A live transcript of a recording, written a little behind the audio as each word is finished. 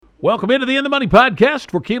Welcome into the In the Money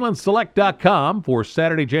podcast for KeenelandSelect.com for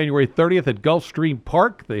Saturday, January 30th at Gulfstream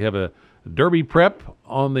Park. They have a Derby prep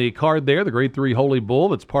on the card there, the Grade 3 Holy Bull.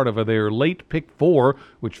 That's part of their late pick 4,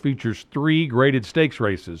 which features 3 graded stakes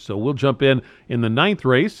races. So we'll jump in the 9th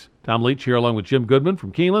race. Tom Leach here along with Jim Goodman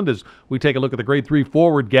from Keeneland as we take a look at the Grade 3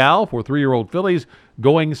 Forward Gal for 3-year-old fillies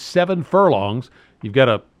going 7 furlongs. You've got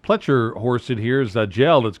a Pletcher horse in here,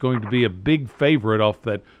 Zagel, that's going to be a big favorite off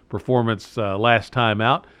that performance last time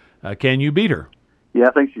out. Can you beat her? Yeah,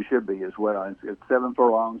 I think she should be as well. It's 7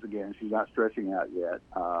 furlongs again. She's not stretching out yet.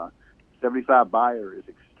 75 Buyer is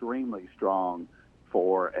extremely strong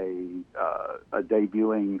for a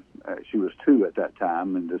debuting. She was 2 at that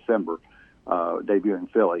time in December,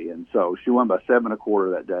 debuting filly, and so she won by 7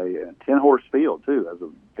 1/4 that day. And 10-horse field too. That's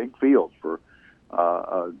a big field for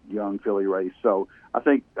a young filly race. So I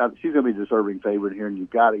think she's going to be a deserving favorite here, and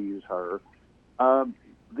you've got to use her.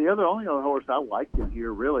 The only other horse I liked in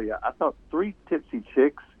here, really, I thought 3 Tipsy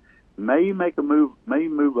Chicks may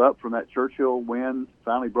move up from that Churchill win.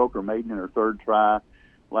 Finally broke her maiden in her 3rd try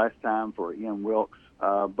last time for Ian Wilkes,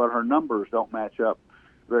 but her numbers don't match up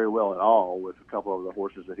very well at all with a couple of the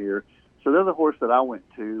horses that here. So the other horse that I went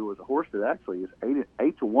to was a horse that actually is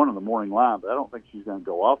 8 to 1 on the morning line, but I don't think she's going to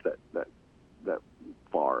go off that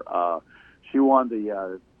far. She won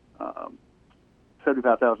the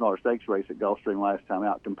 $75,000 stakes race at Gulfstream last time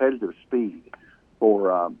out. Competitive Speed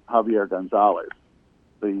for Javier Gonzalez.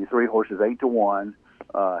 The 3 horses 8 to 1,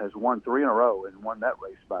 has won 3 in a row and won that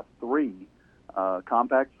race by 3.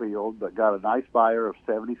 Compact field, but got a nice buyer of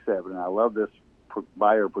 77. And I love this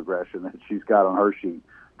buyer progression that she's got on her sheet: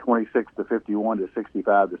 26 to 51 to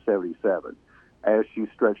 65 to 77. As she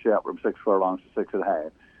stretched out from 6 furlongs to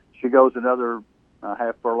 6.5, she goes another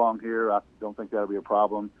half furlong here. I don't think that'll be a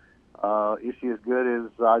problem. Is she as good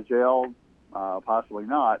as Zagel? Possibly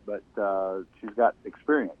not, but she's got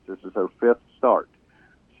experience. This is her 5th start.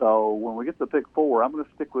 So when we get to pick 4, I'm going to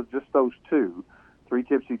stick with just those 2. 3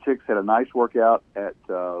 Tipsy Chicks had a nice workout at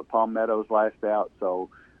Palm Meadows last out, so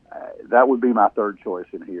that would be my 3rd choice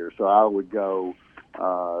in here. So I would go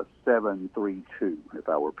 7-3-2 if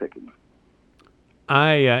I were picking.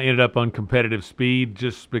 I ended up on Competitive Speed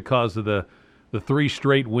just because of the 3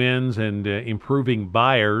 straight wins and improving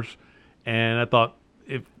buyers, and I thought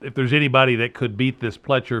if there's anybody that could beat this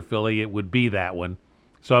Pletcher filly, it would be that one.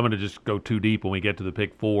 So I'm going to just go too deep when we get to the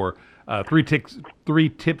pick 4. 3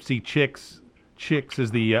 Tipsy Chicks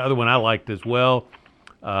is the other one I liked as well.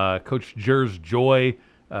 Coach Jer's Joy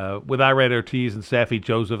with Irad Ortiz and Safi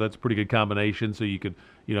Joseph. That's a pretty good combination. So you could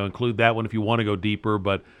include that one if you want to go deeper.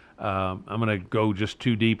 But I'm going to go just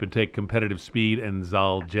too deep and take Competitive Speed and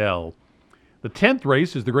Zagel. The 10th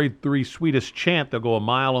race is the Grade 3 Sweetest Chant. They'll go a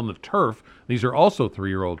mile on the turf. These are also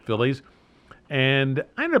 3-year-old fillies. And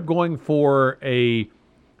I ended up going for a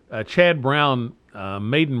Chad Brown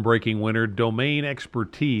maiden breaking winner, Domain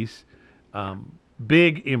Expertise.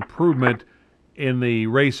 Big improvement in the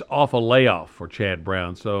race off a layoff for Chad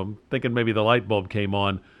Brown. So I'm thinking maybe the light bulb came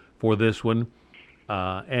on for this one.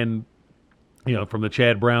 And from the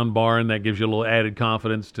Chad Brown barn, that gives you a little added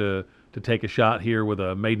confidence to take a shot here with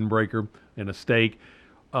a maiden breaker and a stake.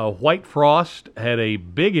 White Frost had a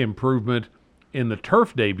big improvement in the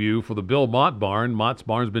turf debut for the Bill Mott barn. Mott's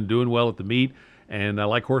barn's been doing well at the meet, and I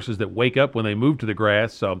like horses that wake up when they move to the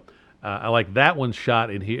grass, so I like that one's shot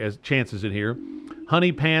in here as chances in here.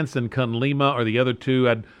 Honey Pants and Kunlima are the other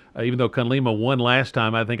 2. Even though Kunlima won last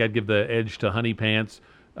time, I think I'd give the edge to Honey Pants.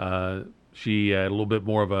 She had a little bit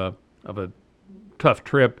more of a tough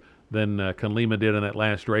trip than Kunlima did in that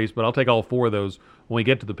last race, but I'll take all 4 of those when we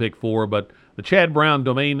get to the pick 4. But the Chad Brown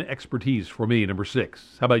Domain Expertise for me, number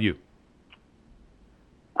 6. How about you?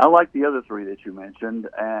 I like the other 3 that you mentioned,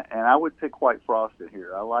 and I would pick White Frost in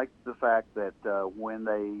here. I like the fact that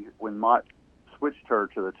when Mott switched her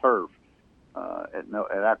to the turf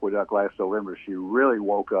at Aqueduct last November, she really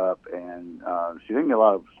woke up, and she didn't get a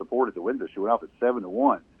lot of support at the window. She went off at 7 to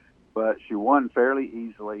 1, but she won fairly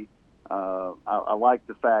easily. I like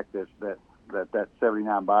the fact that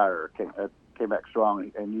 79 Buyer came back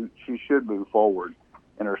strong, and she should move forward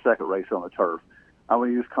in her 2nd race on the turf. I'm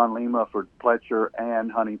going to use Kunlima for Pletcher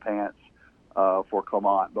and Honey Pants for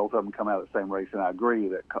Clement. Both of them come out of the same race, and I agree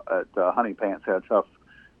that Honey Pants had a tough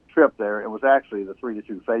trip there. It was actually the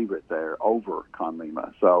 3-2 favorite there over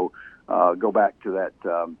Kunlima. So go back to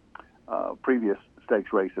that previous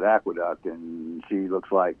stakes race at Aqueduct, and she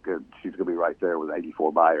looks like she's going to be right there with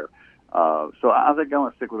 84 Buyer. So I think I'm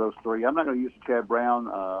going to stick with those 3. I'm not going to use Chad Brown.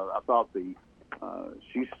 I thought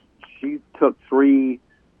she took 3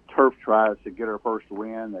 turf tries to get her first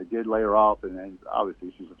win. They did lay her off, and then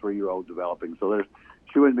obviously she's a 3-year-old developing. So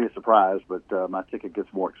she wouldn't be surprised, but my ticket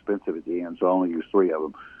gets more expensive at the end, so I only use 3 of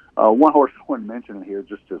them. One horse I want to mention here,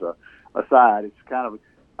 just as a aside, it's kind of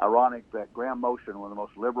ironic that Graham Motion, one of the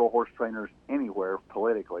most liberal horse trainers anywhere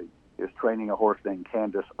politically, is training a horse named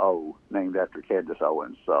Candace O, named after Candace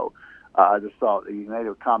Owens. So I just thought he made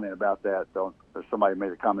a comment about that. Somebody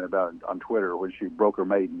made a comment about it on Twitter when she broke her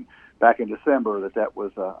maiden back in December, that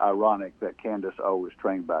was ironic that Candace O was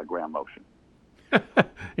trained by Graham Motion.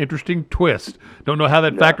 Interesting twist. Don't know how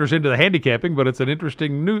that factors into the handicapping, but it's an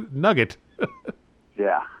interesting nugget.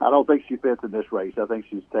 Yeah, I don't think she fits in this race. I think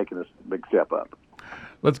she's taking a big step up.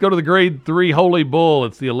 Let's go to the Grade 3 Holy Bull.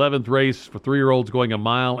 It's the 11th race for 3-year-olds going a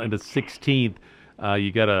mile and a 16th.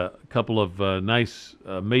 You got a couple of nice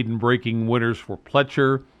maiden breaking winners for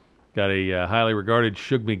Pletcher. Got a highly regarded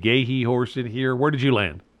Shug McGahee horse in here. Where did you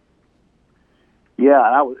land?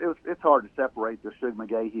 Yeah, it's hard to separate the Shug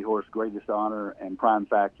McGahee horse, Greatest Honor, and Prime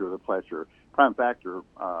Factor, the Pletcher. Prime Factor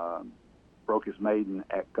broke his maiden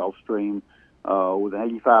at Gulfstream with an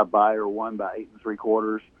 85 buyer, won by 8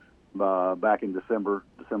 3/4 back in December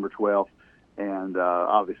 12th, and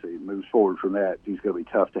obviously moves forward from that. He's going to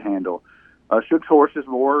be tough to handle. Shug's horse is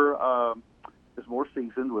more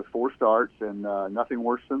seasoned with 4 starts and nothing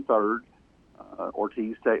worse than third.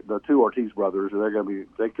 The 2 Ortiz brothers,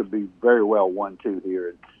 they could be very well 1-2 here.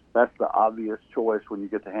 And that's the obvious choice when you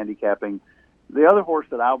get to handicapping. The other horse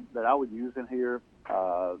that I would use in here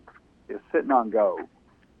is Sitting on Go.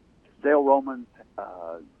 Dale Romans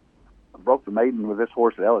broke the maiden with this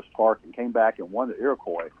horse at Ellis Park and came back and won the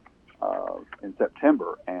Iroquois in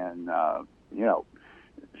September. And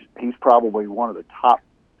he's probably one of the top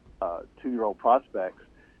 2-year-old prospects.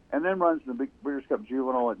 And then runs the Breeders' Cup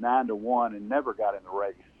Juvenile at 9-1 and never got in the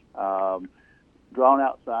race. Drawn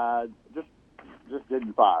outside, just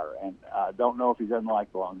didn't fire. And I don't know if he doesn't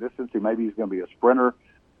like the long distance. Maybe he's going to be a sprinter,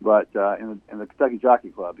 but in the Kentucky Jockey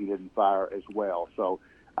Club, he didn't fire as well. So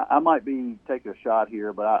I might be taking a shot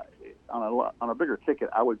here, but on a bigger ticket,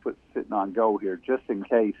 I would put Sitting on Go here just in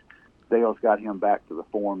case Dale's got him back to the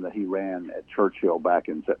form that he ran at Churchill back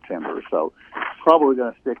in September. So probably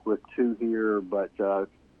going to stick with 2 here, but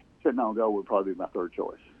Sitting on Go would probably be my third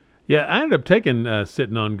choice. Yeah, I ended up taking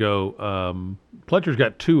Sitting on Go. Pletcher's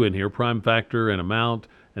got 2 in here, Prime Factor and Amount,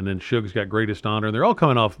 and then Shug's got Greatest Honor. And they're all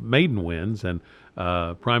coming off maiden wins, and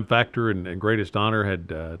Prime Factor and Greatest Honor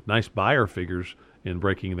had nice buyer figures in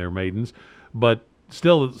breaking their maidens. But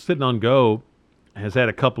still, Sitting on Go has had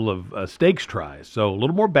a couple of stakes tries, so a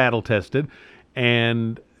little more battle-tested,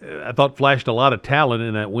 and I thought flashed a lot of talent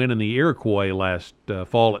in that win in the Iroquois last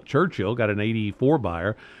fall at Churchill, got an 84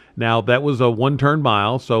 buyer. Now, that was a 1-turn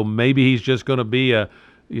mile, so maybe he's just going to be a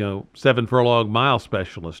 7-furlong mile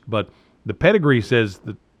specialist. But the pedigree says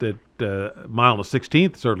that mile and a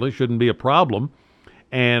 16th certainly shouldn't be a problem.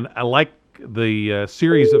 And I like the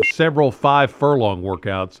series of several 5-furlong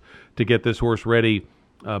workouts to get this horse ready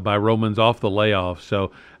by Romans off the layoff.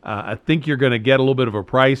 So I think you're going to get a little bit of a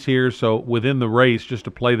price here. So within the race, just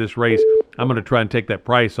to play this race, I'm going to try and take that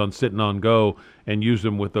price on Sitting on Go and use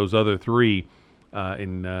them with those other 3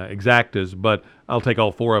 in exactas, but I'll take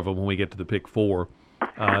all 4 of them when we get to the pick 4.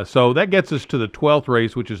 So that gets us to the 12th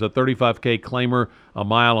race, which is a 35K claimer, a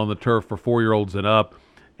mile on the turf for 4-year-olds and up,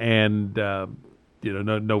 and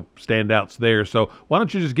no standouts there. So why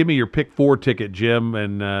don't you just give me your pick 4 ticket, Jim,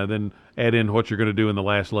 and then add in what you're going to do in the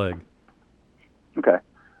last leg. Okay.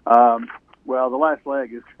 Well, the last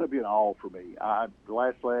leg is going to be an all for me. The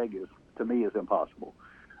last leg to me is impossible.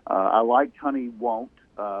 I like Honey Won't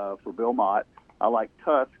for Bill Mott. I like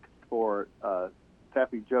Tusk for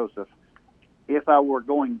Taffy Joseph. If I were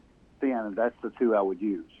going thin, that's the 2 I would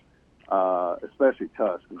use, especially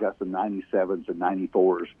Tusk. He's got some 97s and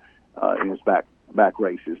 94s in his back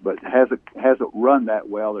races, but hasn't run that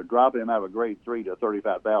well. They're dropping him out of a grade 3 to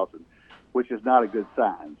 35,000, which is not a good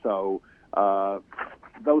sign. So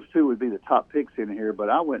those 2 would be the top picks in here, but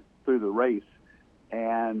I went through the race,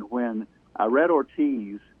 and when I read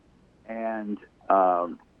Ortiz and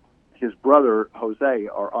his brother Jose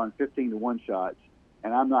are on 15-1 shots,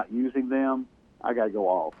 and I'm not using them, I got to go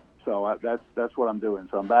off. So that's what I'm doing.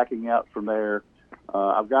 So I'm backing out from there.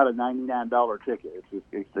 I've got a $99 ticket.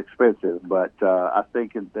 It's expensive, but I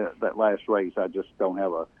think in that last race I just don't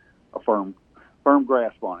have a firm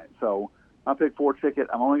grasp on it. So my pick 4 ticket,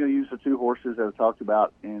 I'm only going to use the 2 horses that I talked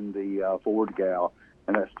about in the Forward Gal,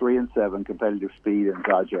 and that's 3 and 7, Competitive Speed and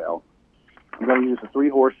Zagel. I'm going to use the 3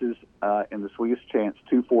 horses in the Sweetest Chance,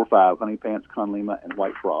 2, 4, 5, Honey Pants, Conlima, and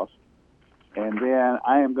White Frost. And then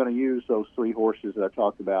I am going to use those 3 horses that I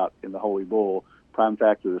talked about in the Holy Bull, Prime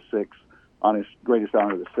Factor, the 6, Honest Greatest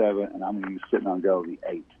Honor, the 7, and I'm going to use Sitting on Go, the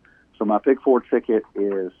 8. So my pick 4 ticket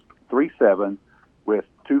is 3, 7, with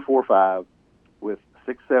 245, with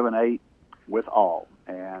 678, with all,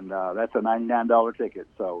 and that's a $99 ticket.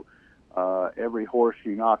 So every horse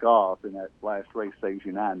you knock off in that last race saves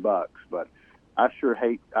you $9. But I sure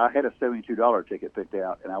hate. I had a $72 ticket picked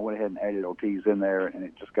out, and I went ahead and added Ortiz in there, and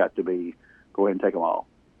it just got to be go ahead and take them all.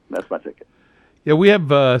 That's my ticket. Yeah, we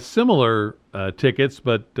have similar tickets,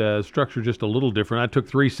 but structure just a little different. I took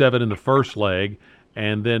 3-7 in the first leg,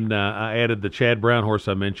 and then I added the Chad Brown horse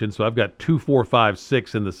I mentioned. So I've got 2, 4, 5,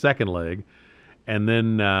 6 in the second leg, and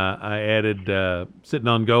then I added Sitting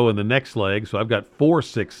on Go in the next leg. So I've got 4,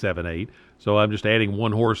 6, 7, 8. So I'm just adding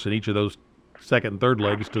one horse in each of those second and third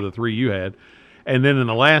legs to the 3 you had. And then in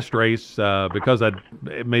the last race, because I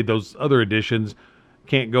made those other additions,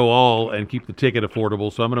 can't go all and keep the ticket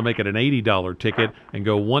affordable, so I'm going to make it an $80 ticket and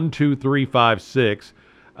go 1, 2, 3, 5, 6.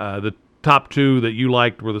 The top 2 that you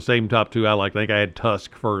liked were the same top 2 I liked. I think I had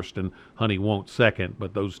Tusk first and Honey Won't second,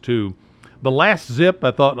 but those 2. The last zip, I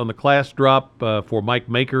thought, on the class drop for Mike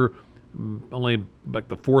Maker, only like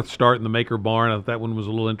the 4th start in the Maker barn. I thought that one was a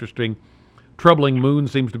little interesting. Troubling Moon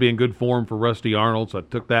seems to be in good form for Rusty Arnold, so I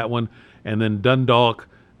took that one. And then Dundalk,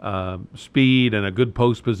 speed and a good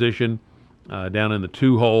post position down in the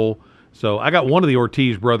 2 hole. So I got one of the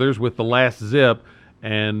Ortiz brothers with the last zip,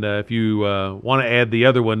 and if you want to add the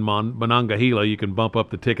other one, Monongahela, you can bump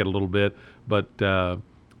up the ticket a little bit. But I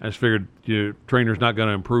just figured your trainer's not going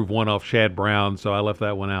to improve one off Chad Brown, so I left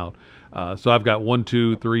that one out. So I've got 1,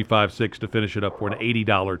 2, 3, 5, 6 to finish it up for an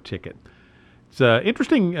 $80 ticket. It's an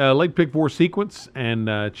interesting late pick 4 sequence and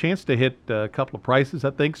a chance to hit a couple of prices,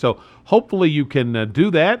 I think. So hopefully you can do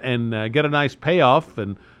that and get a nice payoff,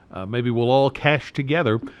 and maybe we'll all cash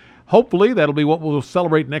together. Hopefully that'll be what we'll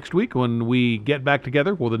celebrate next week when we get back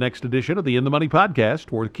together for the next edition of the In the Money podcast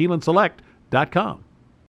for KeenelandSelect.com.